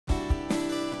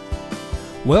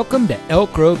Welcome to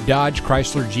Elk Grove Dodge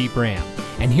Chrysler Jeep Ram,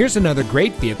 and here's another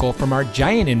great vehicle from our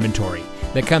giant inventory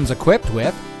that comes equipped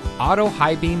with auto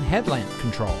high beam headlamp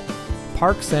control,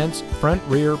 Park Sense front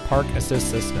rear park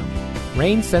assist system,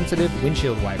 rain sensitive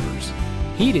windshield wipers,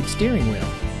 heated steering wheel,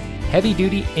 heavy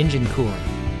duty engine cooling.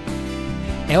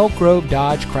 Elk Grove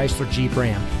Dodge Chrysler Jeep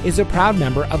Ram is a proud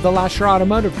member of the Lasher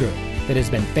Automotive Group that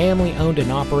has been family owned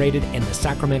and operated in the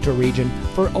Sacramento region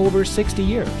for over 60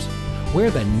 years. We're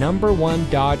the #1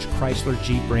 Dodge Chrysler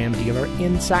Jeep Ram dealer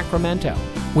in Sacramento,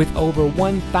 with over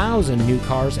 1,000 new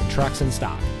cars and trucks in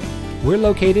stock. We're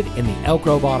located in the Elk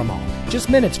Grove Auto Mall, just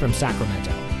minutes from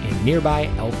Sacramento, in nearby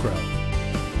Elk Grove.